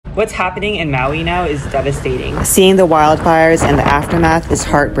What's happening in Maui now is devastating. Seeing the wildfires and the aftermath is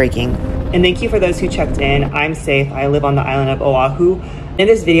heartbreaking. And thank you for those who checked in. I'm safe. I live on the island of Oahu. In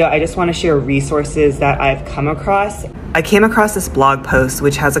this video, I just want to share resources that I've come across. I came across this blog post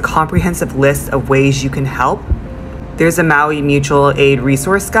which has a comprehensive list of ways you can help. There's a Maui mutual aid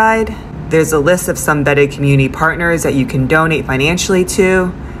resource guide. There's a list of some vetted community partners that you can donate financially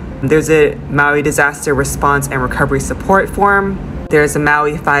to. There's a Maui disaster response and recovery support form. There's a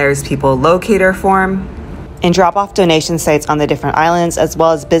Maui Fires People Locator form. And drop-off donation sites on the different islands, as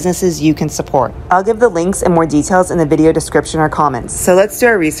well as businesses you can support. I'll give the links and more details in the video description or comments. So let's do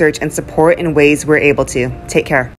our research and support in ways we're able to. Take care.